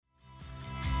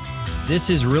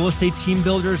This is Real Estate Team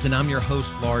Builders, and I'm your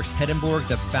host, Lars Hedenborg,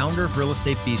 the founder of Real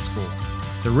Estate B-School.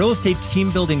 The real estate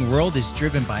team building world is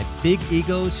driven by big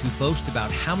egos who boast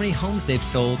about how many homes they've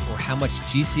sold or how much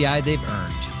GCI they've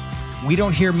earned. We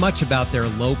don't hear much about their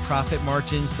low profit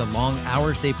margins, the long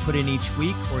hours they put in each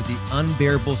week, or the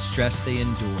unbearable stress they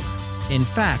endure. In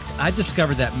fact, I've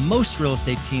discovered that most real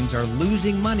estate teams are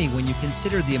losing money when you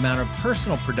consider the amount of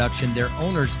personal production their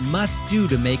owners must do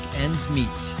to make ends meet.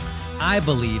 I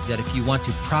believe that if you want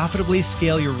to profitably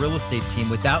scale your real estate team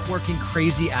without working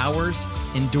crazy hours,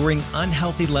 enduring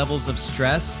unhealthy levels of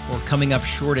stress, or coming up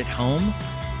short at home,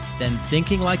 then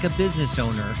thinking like a business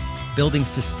owner, building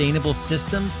sustainable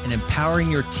systems, and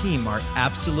empowering your team are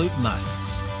absolute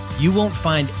musts. You won't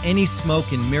find any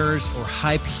smoke and mirrors or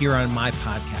hype here on my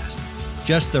podcast,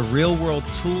 just the real world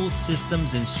tools,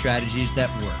 systems, and strategies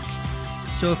that work.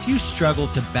 So if you struggle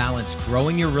to balance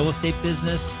growing your real estate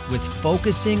business with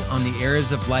focusing on the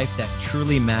areas of life that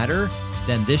truly matter,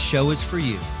 then this show is for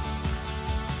you.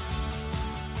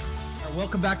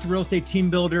 Welcome back to Real Estate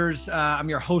Team Builders. I'm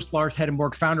your host, Lars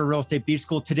Hedenborg, founder of Real Estate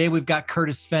B-School. Today, we've got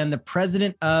Curtis Fenn, the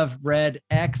president of Red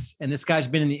X. And this guy's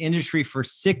been in the industry for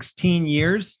 16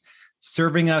 years,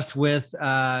 serving us with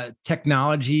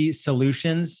technology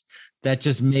solutions that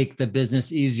just make the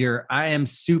business easier. I am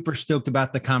super stoked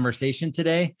about the conversation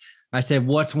today. I said,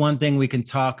 what's one thing we can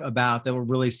talk about that will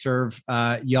really serve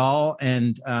y'all?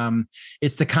 And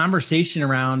it's the conversation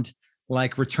around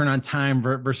like return on time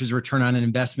versus return on an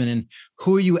investment, and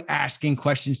who are you asking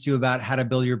questions to about how to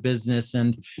build your business,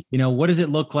 and what does it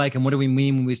look like, and what do we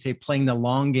mean when we say playing the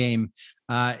long game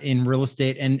in real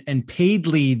estate, and paid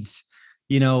leads,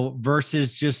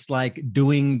 versus just like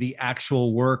doing the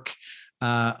actual work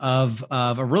of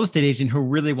a real estate agent who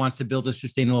really wants to build a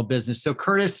sustainable business. So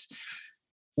Curtis,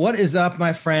 what is up,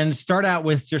 my friend? Start out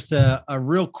with just a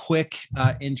real quick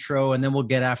intro, and then we'll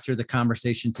get after the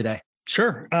conversation today.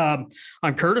 Sure.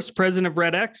 I'm Curtis, president of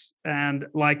Red X. And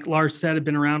like Lars said, I've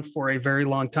been around for a very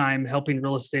long time, helping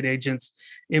real estate agents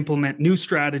implement new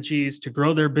strategies to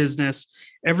grow their business.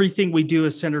 Everything we do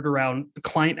is centered around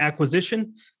client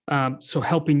acquisition. So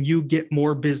helping you get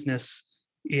more business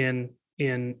in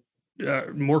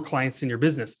more clients in your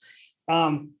business.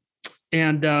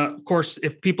 And of course,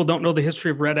 if people don't know the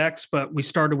history of Red X, but we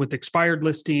started with expired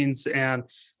listings. And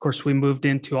of course, we moved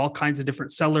into all kinds of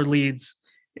different seller leads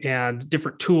and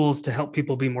different tools to help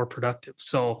people be more productive.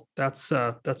 So that's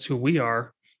who we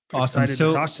are. Awesome.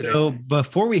 So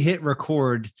before we hit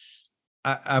record,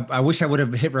 I wish I would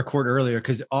have hit record earlier,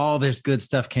 because all this good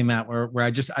stuff came out where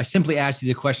I simply asked you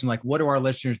the question, like, what do our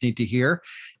listeners need to hear?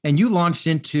 And you launched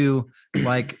into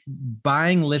like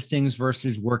buying listings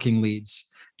versus working leads.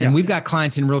 And we've got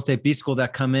clients in Real Estate B-School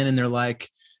that come in and they're like,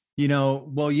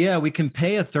 well, yeah, we can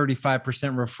pay a 35%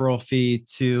 referral fee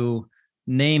to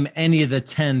name any of the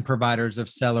 10 providers of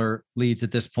seller leads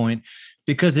at this point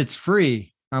because it's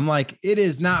free. I'm like, it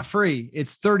is not free.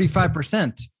 It's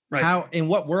 35%. Right. How, in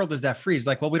what world is that free? It's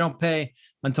like, well, we don't pay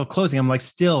until closing. I'm like,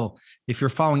 still, if you're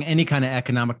following any kind of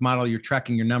economic model, you're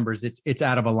tracking your numbers, it's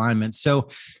out of alignment. So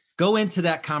go into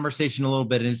that conversation a little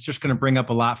bit, and it's just going to bring up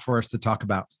a lot for us to talk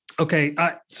about. Okay.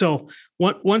 So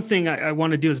one thing I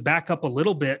want to do is back up a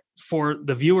little bit for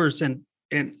the viewers, and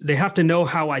they have to know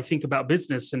how I think about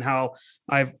business and how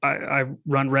I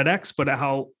run Red X, but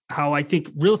how I think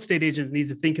real estate agents need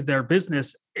to think of their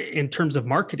business in terms of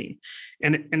marketing.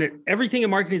 And everything in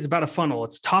marketing is about a funnel.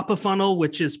 It's top of funnel,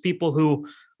 which is people who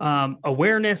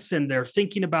awareness, and they're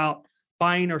thinking about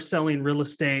buying or selling real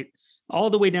estate, all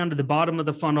the way down to the bottom of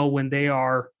the funnel when they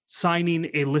are signing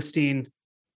a listing,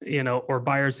 or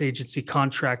buyer's agency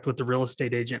contract with the real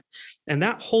estate agent. And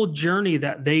that whole journey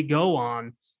that they go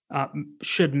on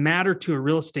should matter to a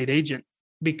real estate agent,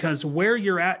 because where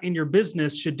you're at in your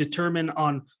business should determine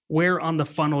on where on the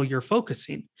funnel you're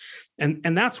focusing.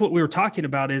 And that's what we were talking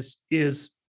about is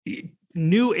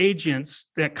new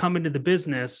agents that come into the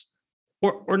business,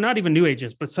 or not even new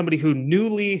agents, but somebody who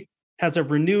newly has a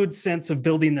renewed sense of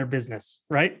building their business,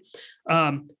 right?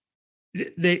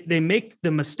 They make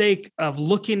the mistake of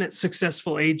looking at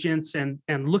successful agents and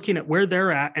looking at where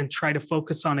they're at and try to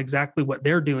focus on exactly what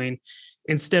they're doing,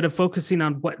 instead of focusing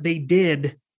on what they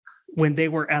did when they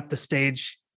were at the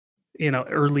stage,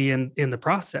 early in the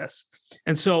process.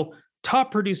 And so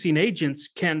top producing agents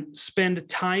can spend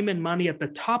time and money at the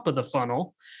top of the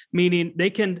funnel, meaning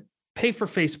they can pay for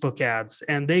Facebook ads,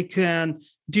 and they can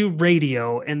do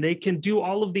radio, and they can do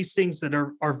all of these things that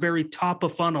are very top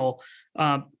of funnel,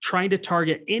 trying to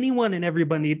target anyone and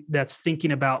everybody that's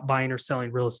thinking about buying or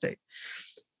selling real estate.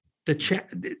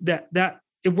 That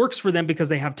it works for them because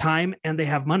they have time and they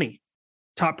have money.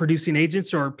 top producing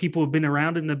agents or people who've been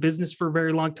around in the business for a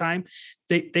very long time,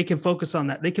 they can focus on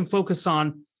that. They can focus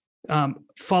on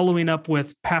following up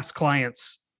with past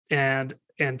clients and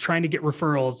trying to get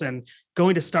referrals and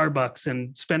going to Starbucks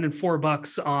and spending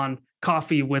 $4 on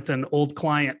coffee with an old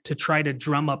client to try to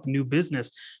drum up new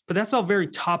business. But that's all very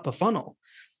top of funnel.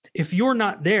 If you're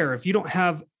not there, if you don't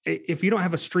have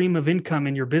a stream of income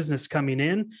in your business coming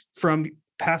in from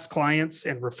past clients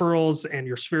and referrals and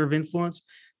your sphere of influence,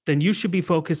 then you should be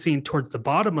focusing towards the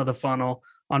bottom of the funnel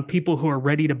on people who are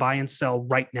ready to buy and sell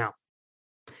right now.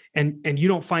 And you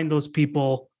don't find those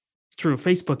people through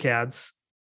Facebook ads.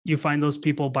 You find those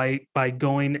people by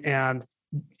going and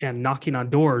knocking on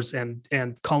doors and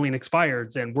calling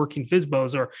expireds and working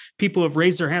FSBOs, or people have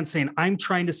raised their hands saying, I'm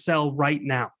trying to sell right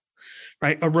now,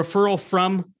 right? A referral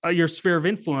from your sphere of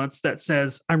influence that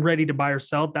says, I'm ready to buy or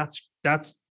sell.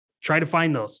 That's try to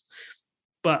find those.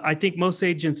 But I think most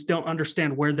agents don't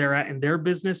understand where they're at in their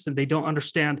business, and they don't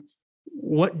understand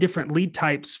what different lead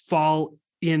types fall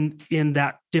in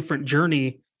that different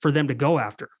journey for them to go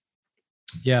after.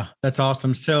 Yeah, that's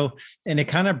awesome. So, and it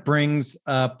kind of brings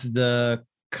up the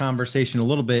conversation a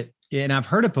little bit, and I've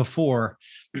heard it before,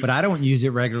 but I don't use it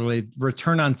regularly: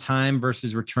 return on time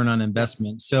versus return on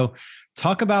investment. So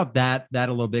talk about that a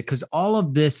little bit, because all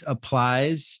of this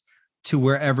applies to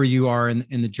wherever you are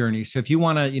in the journey. So if you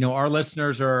want to, our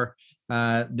listeners are,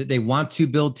 they want to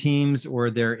build teams,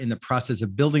 or they're in the process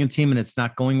of building a team and it's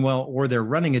not going well, or they're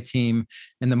running a team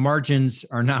and the margins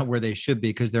are not where they should be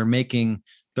because they're making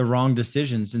the wrong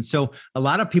decisions. And so a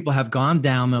lot of people have gone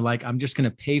down, they're like, I'm just going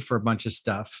to pay for a bunch of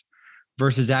stuff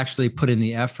versus actually put in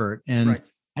the effort. And right.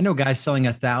 I know guys selling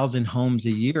 1,000 homes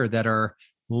a year that are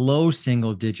low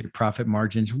single-digit profit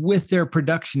margins with their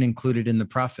production included in the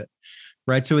profit.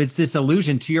 Right. So it's this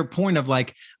illusion, to your point, of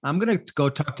like, I'm going to go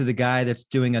talk to the guy that's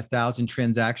doing 1,000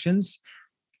 transactions,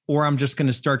 or I'm just going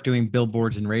to start doing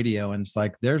billboards and radio. And it's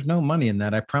like, there's no money in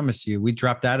that. I promise you, we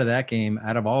dropped out of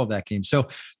all of that game. So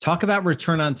talk about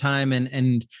return on time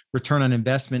and return on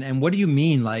investment. And what do you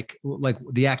mean? Like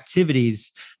the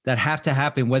activities that have to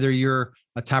happen, whether you're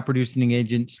a top producing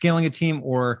agent scaling a team,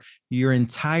 or your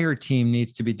entire team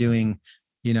needs to be doing,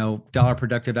 dollar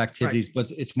productive activities, right.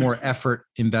 But it's more effort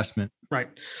investment. Right.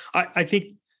 I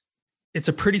think it's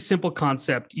a pretty simple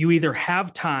concept. You either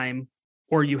have time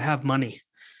or you have money.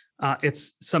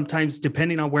 It's sometimes,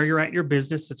 depending on where you're at in your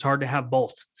business, it's hard to have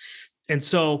both. And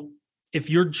so if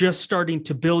you're just starting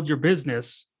to build your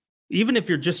business, even if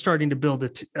you're just starting to build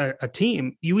a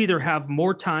team, you either have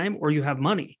more time or you have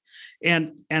money.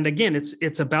 And again,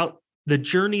 it's about the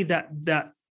journey that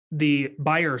the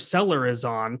buyer or seller is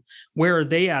on. Where are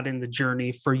they at in the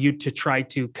journey for you to try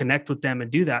to connect with them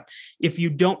and do that? If you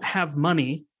don't have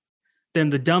money, then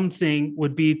the dumb thing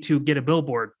would be to get a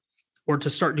billboard or to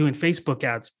start doing Facebook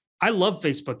ads. I love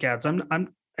Facebook ads.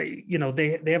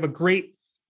 They have a great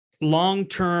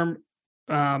long-term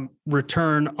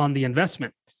return on the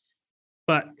investment,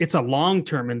 but it's a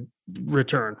long-term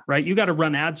return, right? You got to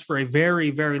run ads for a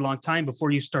very, very long time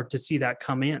before you start to see that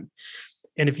come in.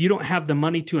 And if you don't have the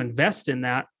money to invest in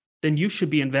that, then you should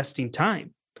be investing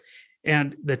time.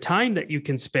 And the time that you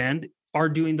can spend are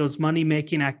doing those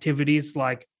money-making activities.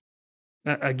 Like,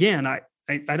 again, I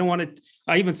don't want it.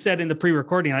 I even said in the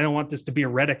pre-recording, I don't want this to be a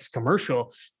RedX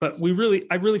commercial, but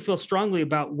I really feel strongly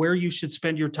about where you should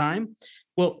spend your time.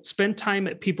 Well, spend time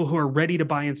at people who are ready to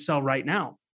buy and sell right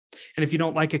now. And if you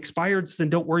don't like expireds, then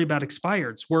don't worry about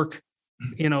expireds. Work,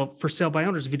 for sale by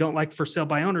owners. If you don't like for sale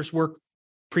by owners, work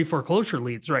pre-foreclosure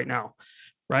leads right now,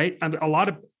 right?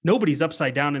 Nobody's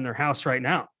upside down in their house right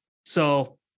now.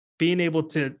 So being able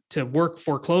to work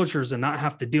foreclosures and not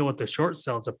have to deal with the short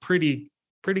sale is a pretty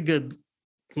good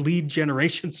lead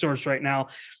generation source right now.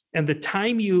 And the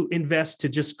time you invest to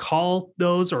just call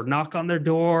those or knock on their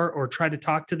door or try to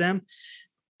talk to them,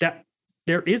 that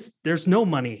there's no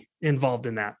money involved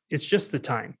in that. It's just the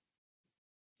time.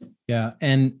 Yeah.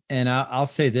 And I'll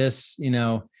say this,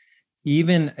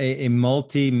 even a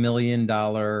multi-million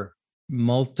dollar,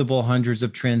 multiple hundreds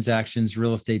of transactions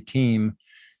real estate team,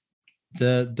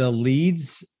 the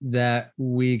leads that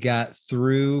we got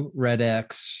through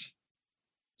RedX.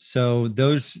 So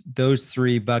those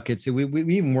three buckets, we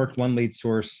even worked one lead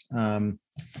source,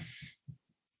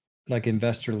 like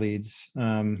investor leads,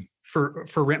 for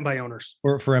rent by owners,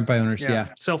 or for rent by owners. Yeah.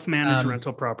 Self-managed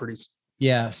rental properties.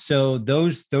 Yeah. So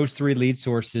those three lead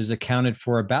sources accounted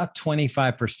for about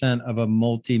 25% of a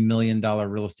multi-million dollar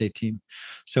real estate team.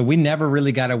 So we never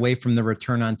really got away from the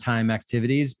return on time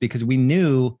activities, because we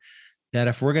knew that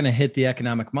if we're going to hit the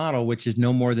economic model, which is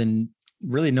no more than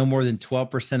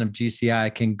 12% of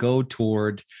GCI can go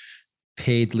toward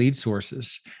paid lead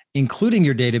sources, including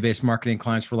your database marketing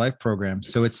clients for life program.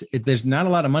 So there's not a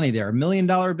lot of money there. $1 million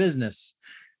business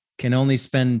can only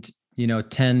spend,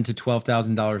 $10,000 to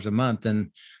 $12,000 a month.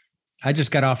 And I just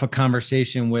got off a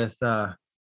conversation with,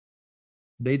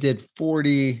 they did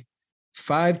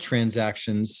 45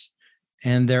 transactions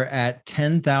and they're at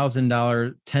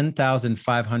 $10,000,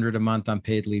 $10,500 a month on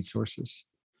paid lead sources.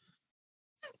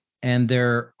 And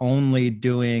they're only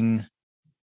doing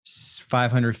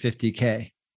 550K.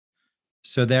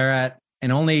 So they're at,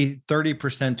 and only 30%,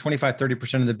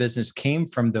 30% of the business came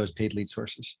from those paid lead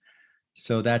sources.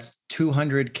 So that's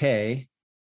 200K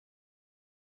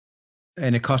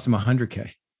and it cost them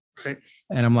 100K. Right.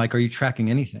 And I'm like, are you tracking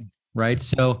anything? Right.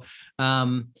 So,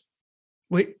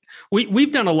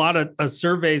 we've done a lot of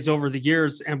surveys over the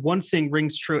years. And one thing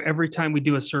rings true every time we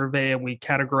do a survey and we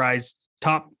categorize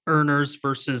top earners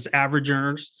versus average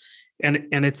earners. And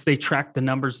it's, they track the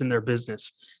numbers in their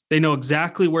business. They know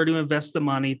exactly where to invest the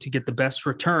money to get the best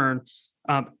return.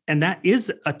 And that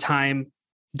is a time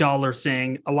dollar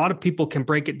thing. A lot of people can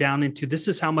break it down into, this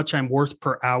is how much I'm worth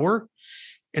per hour.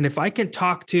 And if I can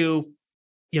talk to,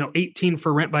 18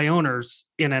 for rent by owners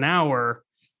in an hour,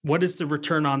 what is the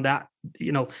return on that?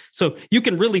 So you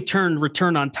can really turn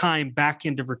return on time back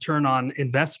into return on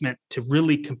investment to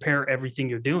really compare everything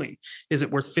you're doing. Is it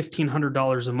worth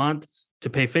 $1,500 a month to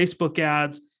pay Facebook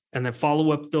ads and then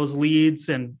follow up those leads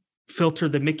and filter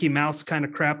the Mickey Mouse kind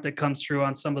of crap that comes through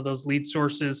on some of those lead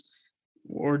sources?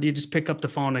 Or do you just pick up the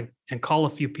phone and call a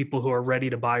few people who are ready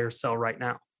to buy or sell right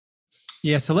now?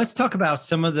 Yeah. So let's talk about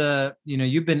some of the,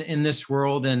 you've been in this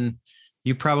world and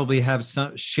you probably have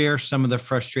share some of the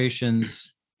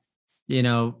frustrations,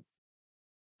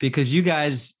 because you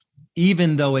guys,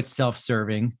 even though it's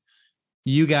self-serving,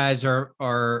 you guys are,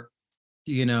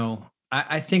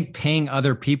 I think paying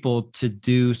other people to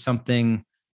do something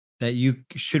that you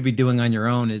should be doing on your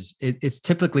own it's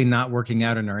typically not working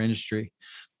out in our industry.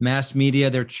 Mass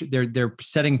media, they're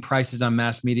setting prices on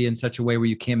mass media in such a way where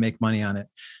you can't make money on it.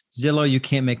 Zillow, you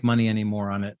can't make money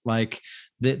anymore on it. Like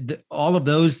all of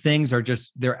those things are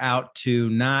just, they're out to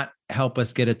not help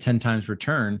us get a 10 times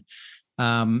return.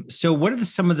 So what are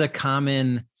some of the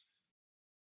common,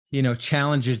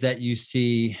 challenges that you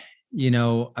see?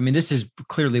 This is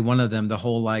clearly one of them, the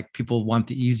whole, like, people want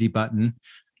the easy button.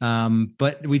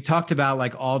 But we talked about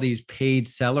like all these paid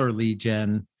seller lead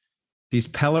gen, these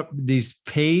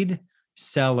paid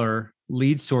seller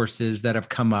lead sources that have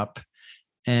come up.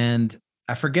 And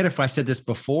I forget if I said this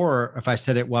before, or if I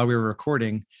said it while we were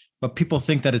recording, but people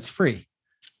think that it's free.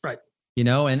 Right.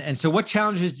 And so what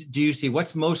challenges do you see?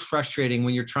 What's most frustrating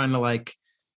when you're trying to like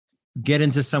get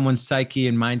into someone's psyche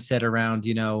and mindset around,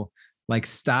 like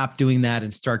stop doing that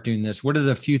and start doing this? What are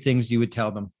the few things you would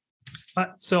tell them?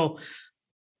 So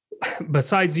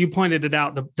besides, you pointed it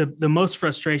out, the most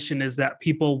frustration is that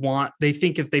they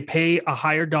think if they pay a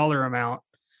higher dollar amount,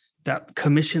 that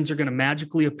commissions are going to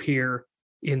magically appear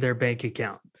in their bank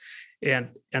account. And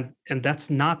that's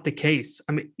not the case.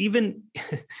 Even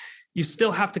you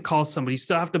still have to call somebody, you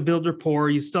still have to build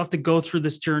rapport, you still have to go through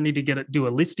this journey to do a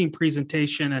listing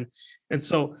presentation. And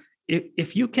so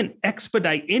if you can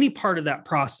expedite any part of that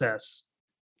process,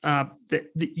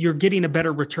 you're getting a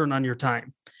better return on your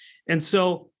time. And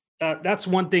so that's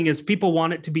one thing, is people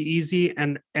want it to be easy.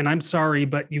 And I'm sorry,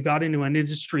 but you got into an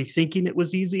industry thinking it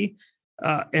was easy,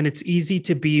 and it's easy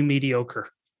to be mediocre.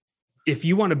 If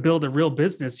you want to build a real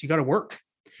business, you got to work.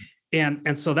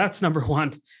 And so that's number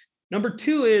one. Number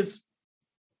two is,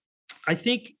 I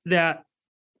think that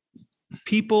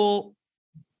people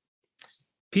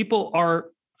are,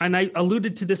 and I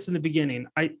alluded to this in the beginning,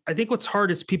 I think what's hard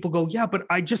is people go, yeah, but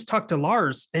I just talked to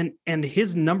Lars and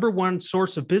his number one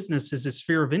source of business is his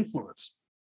sphere of influence.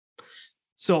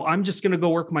 So I'm just going to go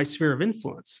work my sphere of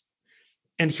influence.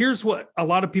 And here's what a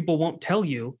lot of people won't tell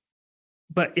you.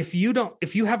 But if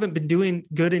you haven't been doing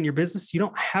good in your business, you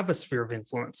don't have a sphere of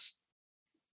influence.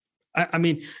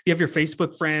 You have your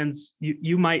Facebook friends,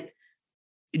 you might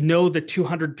know the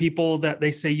 200 people that they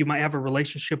say you might have a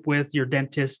relationship with, your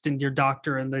dentist and your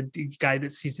doctor and the guy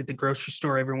that sees you at the grocery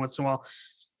store every once in a while.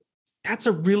 That's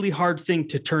a really hard thing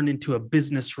to turn into a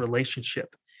business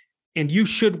relationship. And you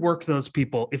should work those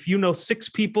people. If you know 6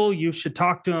 people, you should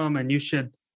talk to them and you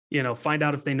should, find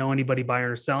out if they know anybody buying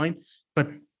or selling.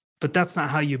 But that's not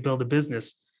how you build a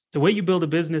business. The way you build a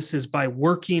business is by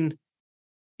working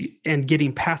and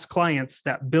getting past clients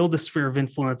that build a sphere of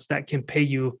influence that can pay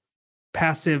you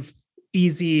passive,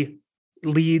 easy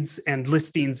leads and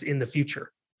listings in the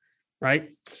future. Right.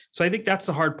 So I think that's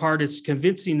the hard part, is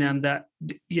convincing them that,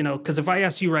 because if I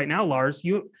ask you right now, Lars,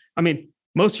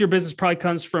 most of your business probably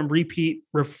comes from repeat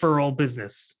referral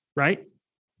business, right?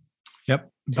 Yep.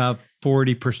 About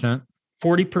 40%.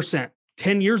 40%.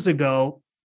 10 years ago,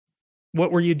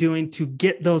 what were you doing to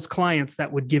get those clients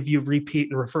that would give you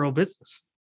repeat and referral business?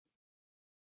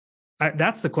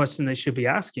 That's the question they should be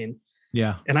asking.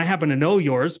 Yeah. And I happen to know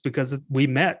yours because we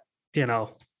met,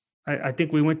 I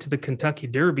think we went to the Kentucky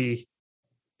Derby,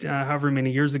 however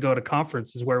many years ago, at a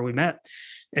conference is where we met.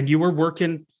 And you were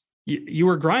working, you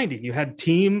were grinding. You had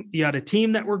a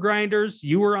team that were grinders.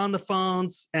 You were on the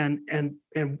phones. And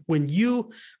when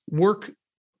you work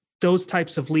those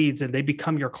types of leads and they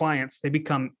become your clients, they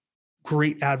become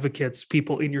great advocates,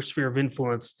 people in your sphere of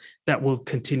influence that will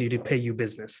continue to pay you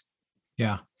business.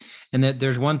 Yeah. And that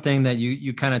there's one thing that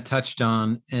you kind of touched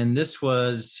on, and this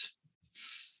was,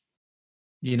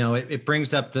 it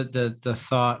brings up the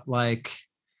thought, like,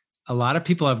 a lot of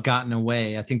people have gotten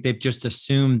away. I think they've just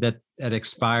assumed that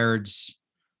expireds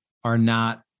are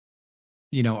not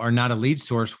a lead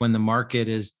source when the market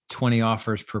is 20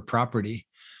 offers per property.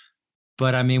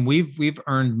 But I mean, we've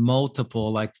earned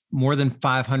multiple, like more than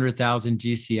 500,000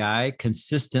 GCI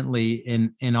consistently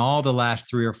in all the last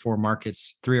 3 or 4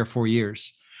 markets, 3 or 4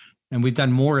 years. And we've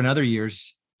done more in other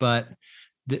years, but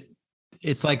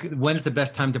it's like, when's the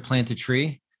best time to plant a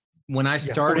tree? When I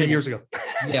started 40 years ago.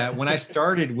 Yeah. When I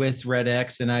started with Red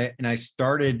X and I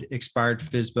started expired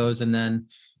FSBOs, and then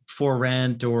for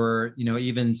rent, or,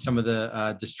 even some of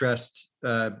the distressed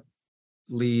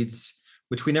leads,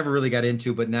 which we never really got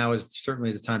into, but now is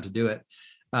certainly the time to do it.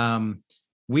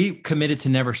 We committed to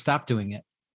never stop doing it.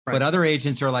 Right. But other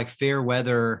agents are like fair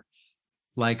weather,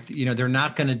 like, they're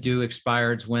not going to do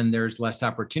expireds when there's less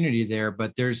opportunity there,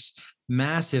 but there's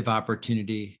massive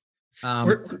opportunity.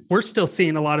 We're still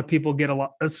seeing a lot of people get a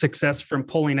lot of success from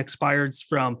pulling expireds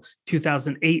from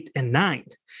 2008 and 9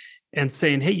 and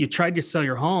saying, hey, you tried to sell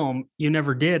your home, you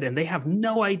never did. And they have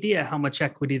no idea how much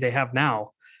equity they have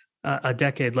now, a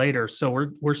decade later.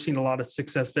 So we're seeing a lot of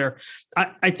success there.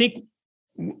 I think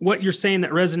what you're saying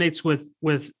that resonates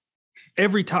with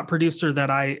every top producer that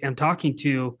I am talking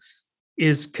to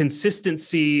is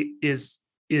consistency is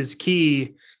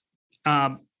key.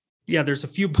 There's a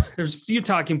few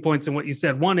talking points in what you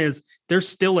said. One is there's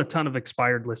still a ton of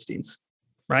expired listings,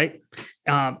 right?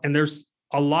 And there's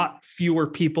a lot fewer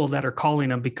people that are calling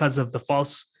them because of the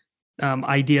false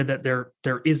idea that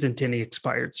there isn't any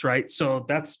expireds, right? So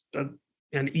that's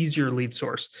an easier lead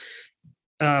source.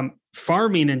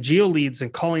 Farming and geo leads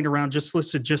and calling around just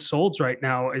listed, just solds right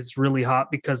now is really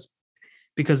hot because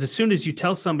as soon as you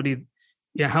tell somebody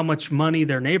how much money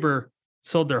their neighbor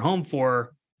sold their home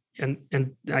for, and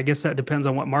I guess that depends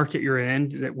on what market you're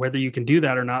in, whether you can do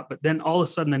that or not. But then all of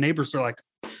a sudden the neighbors are like,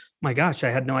 my gosh, I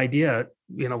had no idea,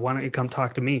 why don't you come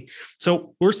talk to me?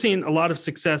 So we're seeing a lot of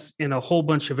success in a whole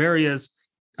bunch of areas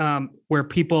where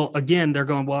people, again, they're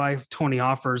going, well, I have 20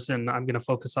 offers and I'm going to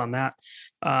focus on that.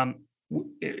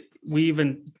 We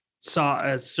even saw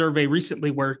a survey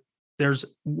recently where there's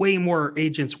way more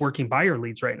agents working buyer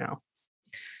leads right now.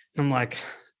 I'm like,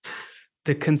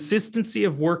 the consistency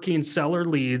of working seller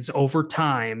leads over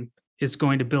time is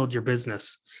going to build your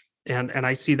business. And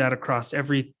I see that across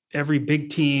every big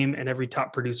team and every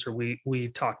top producer we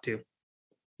talk to.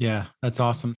 Yeah, that's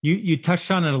awesome. You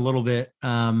touched on it a little bit.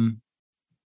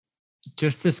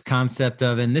 Just this concept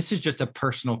of, and this is just a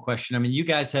personal question. I mean, you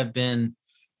guys have been,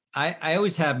 I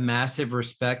always have massive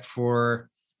respect for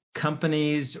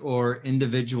companies or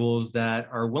individuals that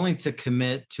are willing to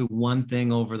commit to one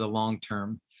thing over the long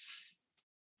term.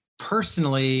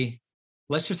 Personally,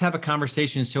 let's just have a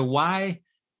conversation. So why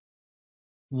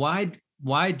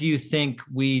do you think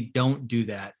we don't do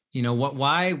that?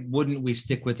 Why wouldn't we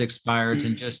stick with expireds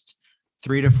and just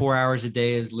 3 to 4 hours a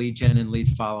day as lead gen and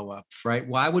lead follow-up, right?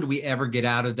 Why would we ever get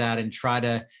out of that and try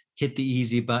to hit the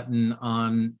easy button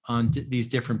on these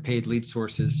different paid lead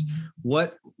sources?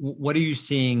 What are you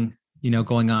seeing,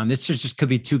 going on? This just could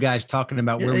be two guys talking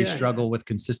about where we struggle with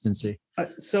consistency. I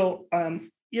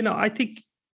think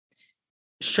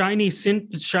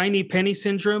shiny penny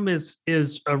syndrome is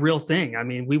a real thing. I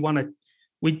mean,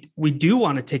 we do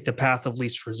want to take the path of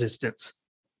least resistance.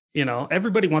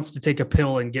 Everybody wants to take a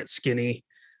pill and get skinny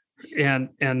and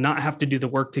not have to do the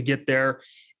work to get there.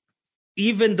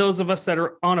 Even those of us that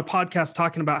are on a podcast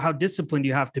talking about how disciplined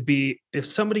you have to be, if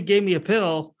somebody gave me a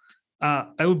pill,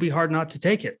 it would be hard not to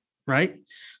take it. Right.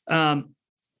 And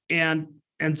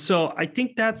so I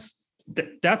think that's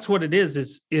what it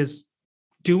is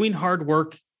doing hard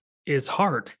work is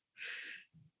hard.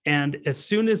 And as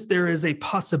soon as there is a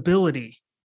possibility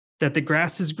that the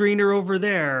grass is greener over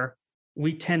there,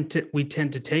 we tend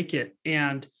to take it.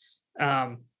 And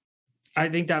I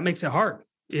think that makes it hard.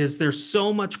 Is there's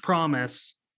so much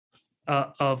promise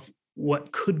of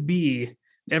what could be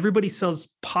everybody sells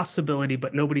possibility,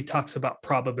 but nobody talks about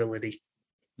probability.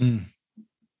 Mm.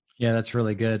 Yeah, that's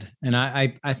really good. And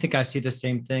I think I see the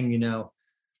same thing.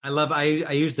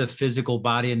 I use the physical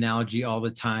body analogy all the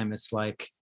time. It's like,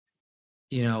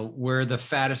 we're the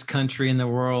fattest country in the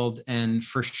world, and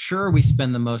for sure we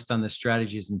spend the most on the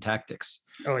strategies and tactics.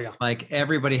 Oh yeah. Like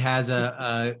everybody has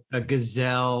a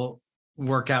Gazelle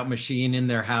workout machine in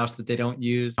their house that they don't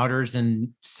use, powders and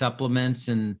supplements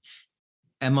and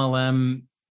MLM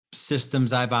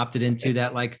systems I've opted into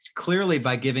that, like, clearly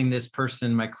by giving this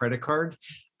person my credit card,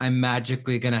 I'm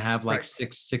magically going to have like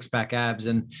six pack abs.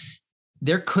 And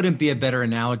there couldn't be a better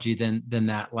analogy than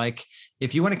that. Like,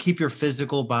 if you want to keep your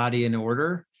physical body in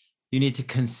order, you need to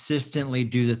consistently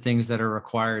do the things that are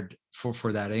required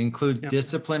for that. It includes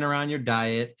discipline around your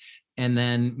diet, and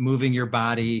then moving your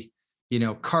body,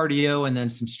 cardio, and then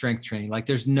some strength training. Like,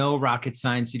 there's no rocket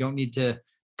science. You don't need to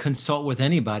consult with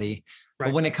anybody. Right.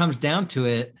 But when it comes down to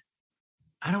it,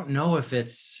 I don't know if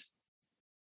it's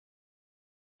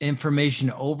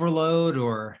information overload,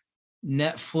 or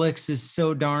Netflix is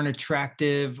so darn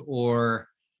attractive, or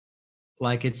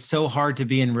like it's so hard to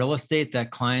be in real estate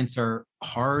that clients are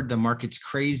hard. The market's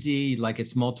crazy. Like,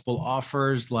 it's multiple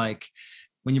offers. Like,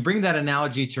 when you bring that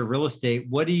analogy to real estate,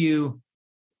 what are you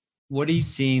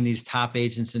seeing these top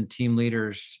agents and team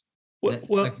leaders? Where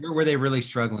were they really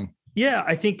struggling? Yeah,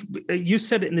 I think you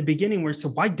said it in the beginning where you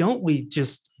said, why don't we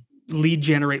just lead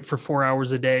generate for 4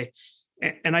 hours a day?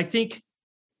 And I think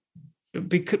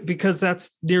because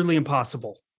that's nearly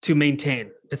impossible to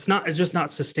maintain. It's just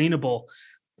not sustainable.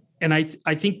 And I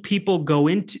think people go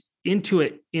into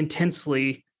it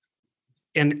intensely.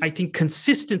 And I think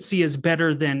consistency is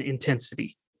better than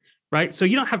intensity, right? So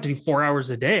you don't have to do 4 hours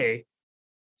a day.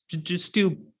 Just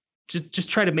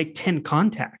try to make 10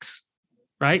 contacts,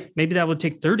 right? Maybe that would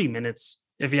take 30 minutes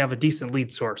if you have a decent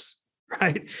lead source,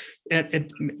 right?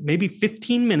 And maybe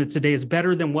 15 minutes a day is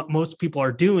better than what most people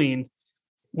are doing,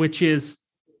 which is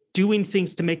doing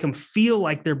things to make them feel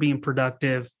like they're being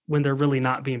productive when they're really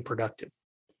not being productive.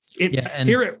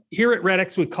 Here at Red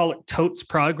X, we call it totes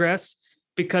progress,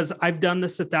 because I've done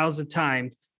this 1,000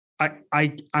 times.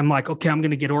 I'm like, okay, I'm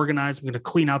going to get organized. I'm going to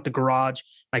clean out the garage.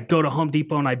 I go to Home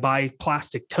Depot and I buy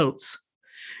plastic totes,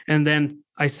 and then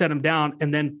I set them down.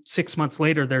 And then 6 months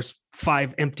later, there's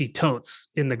 5 empty totes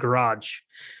in the garage.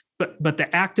 But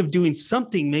the act of doing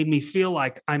something made me feel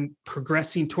like I'm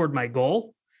progressing toward my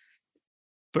goal.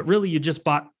 But really, you just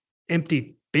bought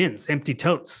empty bins, empty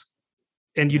totes,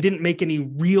 and you didn't make any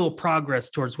real progress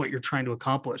towards what you're trying to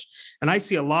accomplish. And I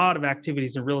see a lot of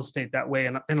activities in real estate that way,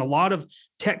 and a lot of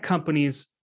tech companies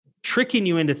tricking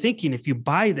you into thinking, if you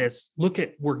buy this,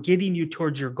 we're getting you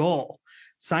towards your goal.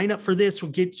 Sign up for this,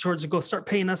 we'll get towards the goal. Start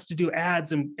paying us to do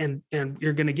ads, and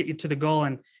you're going to get you to the goal.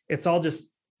 And it's all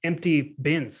just empty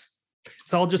bins.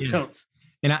 It's all just totes.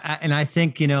 And I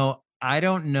think, I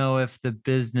don't know if the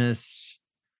business,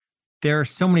 there are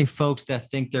so many folks that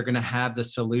think they're going to have the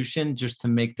solution just to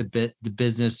make the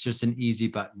business just an easy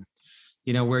button,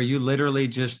 where you literally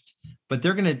but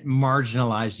they're going to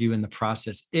marginalize you in the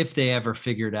process if they ever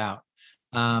figure it out.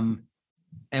 And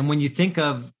when you think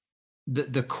of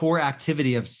the core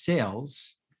activity of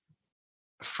sales,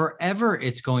 forever,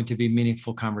 it's going to be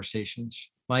meaningful conversations.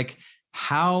 Like,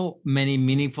 how many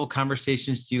meaningful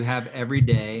conversations do you have every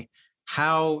day?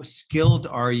 How skilled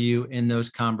are you in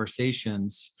those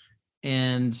conversations?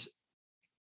 And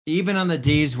even on the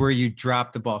days where you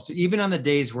drop the ball. So even on the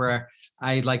days where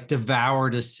I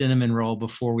devoured a cinnamon roll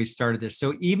before we started this.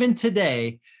 So even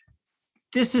today,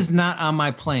 this is not on my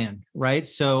plan, right?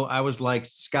 So I was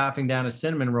scoffing down a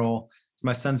cinnamon roll. It's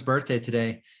my son's birthday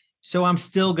today. So I'm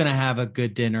still going to have a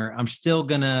good dinner. I'm still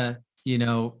going to,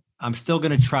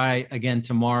 try again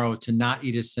tomorrow to not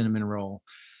eat a cinnamon roll.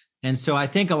 And so I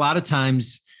think a lot of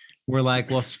times we're like,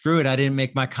 well, screw it. I didn't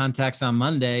make my contacts on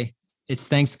Monday. It's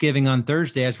Thanksgiving on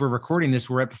Thursday. As we're recording this,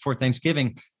 we're right before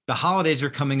Thanksgiving. The holidays are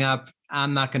coming up.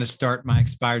 I'm not going to start my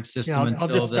expired system until I'll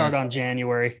just start on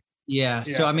January. Yeah.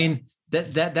 So, I mean,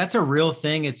 that's a real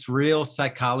thing. It's real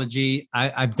psychology.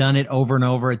 I've done it over and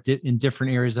over in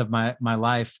different areas of my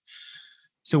life.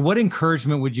 So what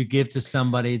encouragement would you give to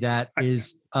somebody that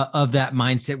is of that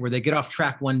mindset where they get off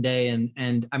track one day?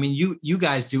 And I mean, you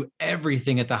guys do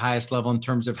everything at the highest level in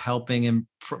terms of helping and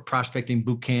prospecting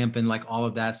boot camp and all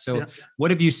of that. So what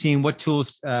have you seen? What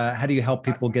tools, how do you help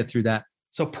people get through that?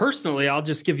 So personally, I'll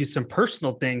just give you some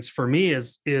personal things. For me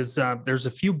is there's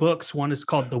a few books. One is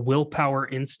called The Willpower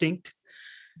Instinct,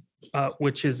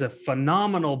 which is a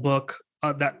phenomenal book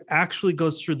that actually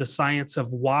goes through the science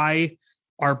of why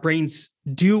our brains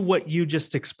do what you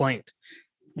just explained.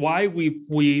 why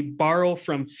we borrow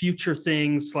from future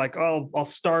things like, oh, I'll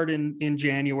start in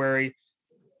January,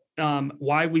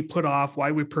 why we put off,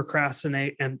 why we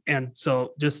procrastinate. And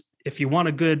so just if you want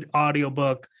a good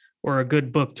audiobook or a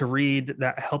good book to read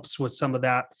that helps with some of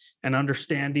that and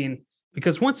understanding,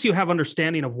 because once you have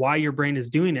understanding of why your brain is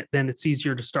doing it, then it's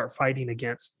easier to start fighting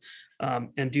against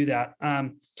and do that.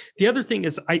 The other thing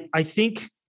is I think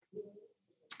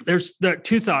there are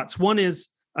two thoughts. One is,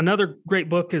 another great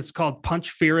book is called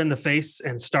Punch Fear in the Face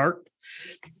and Start.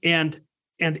 And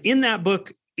in that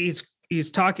book, he's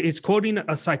quoting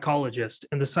a psychologist,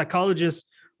 and the psychologist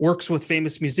works with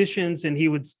famous musicians, and he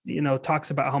would,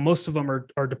 talks about how most of them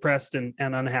are depressed and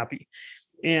unhappy.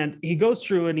 And he goes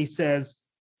through and he says,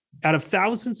 out of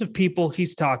thousands of people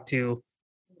he's talked to,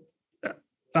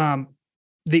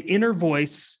 the inner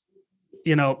voice,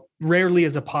 rarely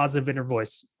is a positive inner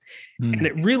voice. And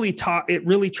it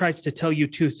really tries to tell you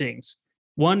two things.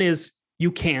 One is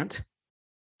you can't.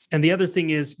 And the other thing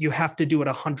is you have to do it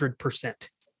 100%.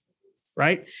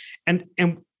 Right. And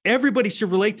everybody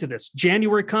should relate to this.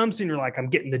 January comes and you're like, I'm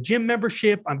getting the gym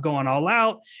membership. I'm going all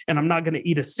out and I'm not going to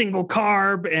eat a single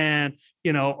carb. And,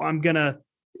 I'm going to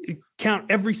count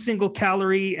every single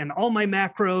calorie and all my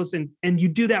macros. And you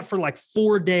do that for like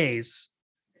 4 days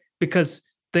because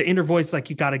the inner voice, like,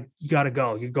 you gotta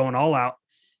go, you're going all out.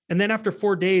 And then after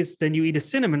 4 days, then you eat a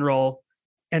cinnamon roll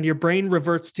and your brain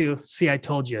reverts to, see, I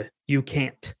told you, you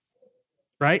can't.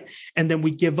 Right. And then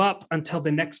we give up until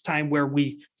the next time where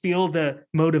we feel the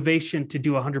motivation to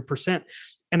do 100%.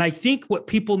 And I think what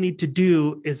people need to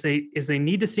do is they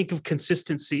need to think of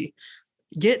consistency.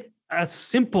 Get a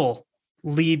simple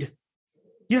lead.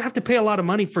 You don't have to pay a lot of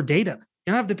money for data.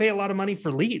 You don't have to pay a lot of money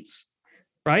for leads,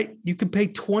 right? You can pay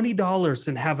 $20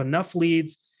 and have enough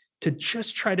leads to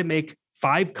just try to make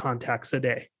 5 contacts a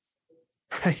day,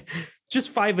 right?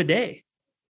 Just 5 a day.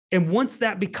 And once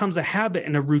that becomes a habit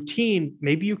and a routine,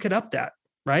 maybe you could up that,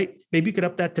 right? Maybe you could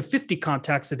up that to 50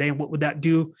 contacts a day. And what would that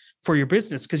do for your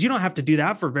business? Because you don't have to do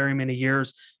that for very many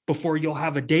years before you'll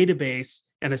have a database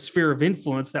and a sphere of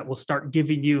influence that will start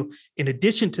giving you, in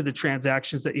addition to the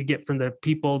transactions that you get from the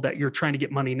people that you're trying to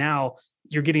get money now,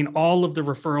 you're getting all of the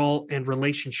referral and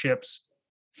relationships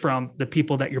from the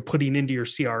people that you're putting into your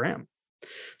CRM.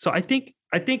 So I think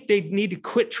they need to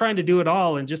quit trying to do it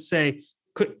all and just say,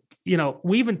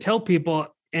 we even tell people,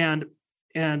 and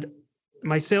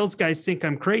my sales guys think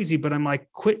I'm crazy, but I'm like,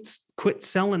 quit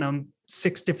selling them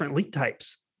 6 different lead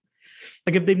types.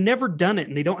 Like, if they've never done it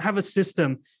and they don't have a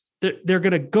system, they're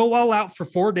going to go all out for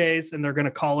 4 days and they're going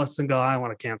to call us and go, I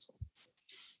want to cancel.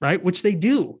 Right. Which they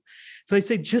do. So I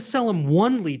say, just sell them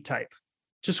 1 lead type,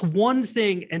 just one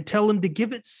thing, and tell them to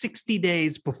give it 60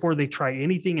 days before they try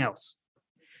anything else.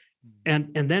 And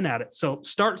then add it. So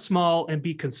start small and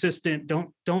be consistent.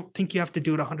 Don't think you have to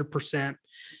do it 100%.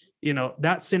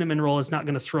 That cinnamon roll is not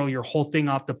going to throw your whole thing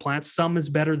off the plant. Some is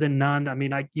better than none. I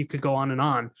mean, you could go on and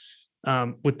on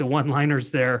with the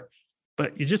one-liners there,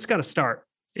 but you just got to start,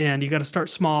 and you got to start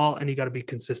small, and you got to be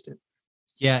consistent.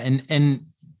 Yeah.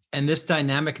 And this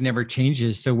dynamic never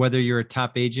changes. So whether you're a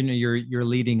top agent or you're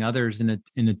leading others in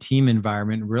a team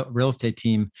environment, real estate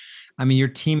team, I mean, your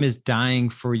team is dying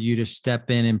for you to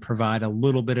step in and provide a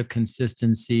little bit of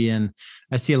consistency. And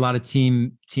I see a lot of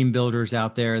team builders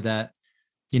out there that,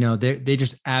 they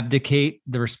just abdicate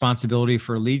the responsibility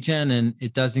for lead gen, and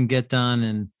it doesn't get done,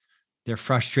 and they're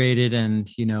frustrated, and,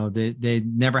 they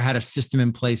never had a system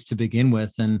in place to begin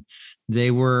with. And they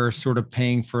were sort of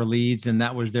paying for leads, and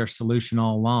that was their solution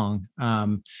all along.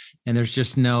 And there's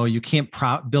just you can't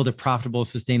build a profitable,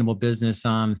 sustainable business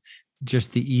on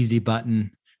just the easy button.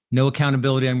 No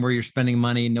accountability on where you're spending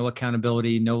money, no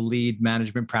accountability, no lead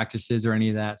management practices or any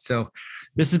of that. So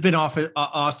this has been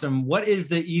awesome. What is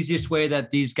the easiest way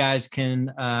that these guys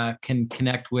can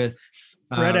connect with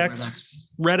RedX,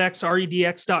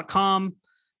 redx.com,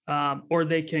 or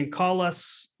they can call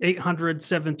us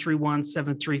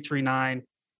 800-731-7339,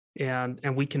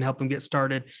 and we can help them get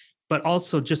started. But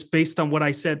also, just based on what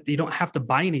I said, you don't have to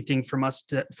buy anything from us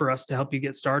for us to help you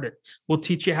get started. We'll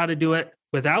teach you how to do it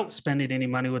without spending any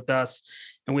money with us.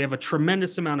 And we have a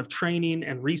tremendous amount of training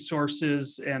and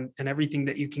resources and everything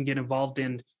that you can get involved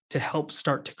in to help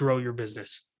start to grow your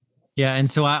business. Yeah.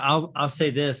 And so I'll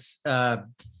say this,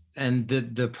 and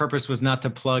the purpose was not to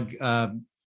plug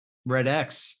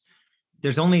RedX.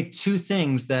 There's only 2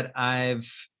 things that I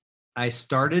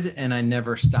started and I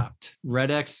never stopped.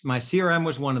 RedX, my CRM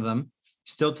was one of them.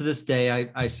 Still to this day,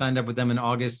 I signed up with them in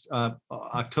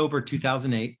October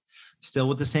 2008. Still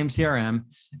with the same CRM,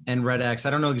 and RedX.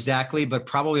 I don't know exactly, but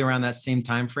probably around that same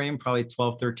time frame, probably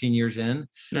 12, 13 years in,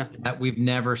 that we've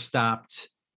never stopped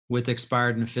with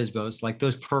expired and FSBOs. Like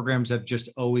those programs have just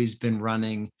always been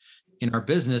running in our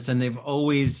business, and they've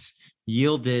always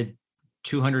yielded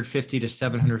 250 to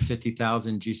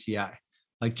 750,000 GCI,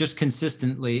 like just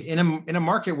consistently in a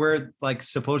market where like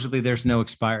supposedly there's no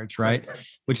expireds, right?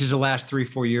 Which is the last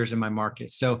 3-4 years in my market.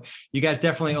 So you guys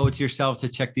definitely owe it to yourselves to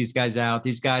check these guys out.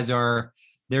 These guys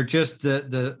they're just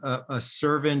a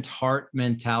servant heart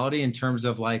mentality in terms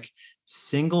of like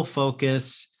single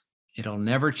focus. It'll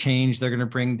never change. They're going to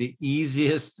bring the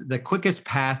quickest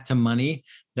path to money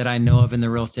that I know of in the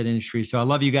real estate industry. So I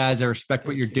love you guys. I respect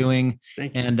what you're doing.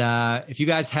 Thank you. And if you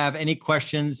guys have any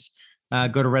questions,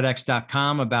 go to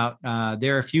redx.com about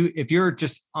there. If you're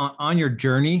just on your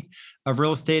journey of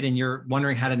real estate and you're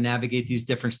wondering how to navigate these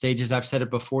different stages, I've said it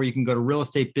before, you can go to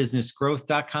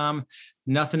realestatebusinessgrowth.com.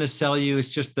 Nothing to sell you. It's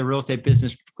just the real estate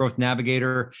business growth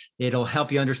navigator. It'll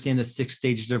help you understand the 6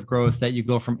 stages of growth that you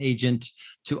go from agent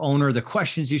to owner, the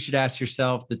questions you should ask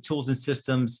yourself, the tools and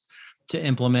systems to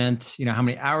implement, how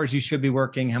many hours you should be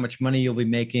working, how much money you'll be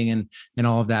making, and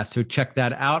all of that. So check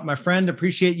that out, my friend.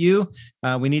 Appreciate you.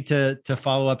 We need to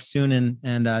follow up soon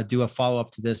and do a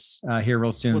follow-up to this here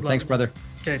real soon. Thanks, brother.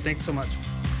 Okay. Thanks so much.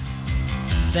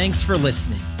 Thanks for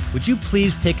listening. Would you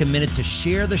please take a minute to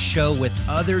share the show with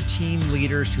other team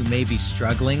leaders who may be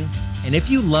struggling? And if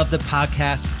you love the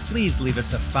podcast, please leave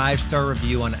us a 5-star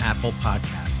review on Apple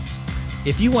Podcasts.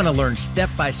 If you want to learn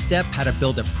step-by-step how to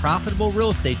build a profitable real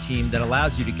estate team that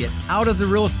allows you to get out of the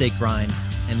real estate grind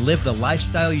and live the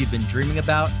lifestyle you've been dreaming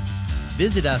about,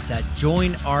 visit us at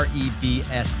joinrebs.com.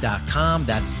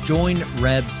 That's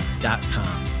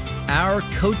joinrebs.com. Our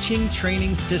coaching,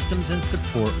 training, systems, and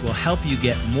support will help you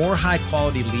get more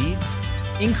high-quality leads,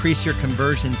 increase your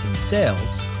conversions and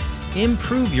sales,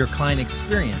 improve your client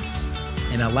experience,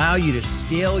 and allow you to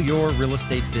scale your real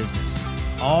estate business,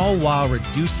 all while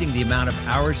reducing the amount of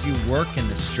hours you work and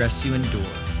the stress you endure.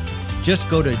 Just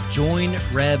go to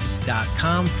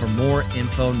joinrebs.com for more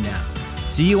info now.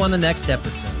 See you on the next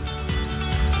episode.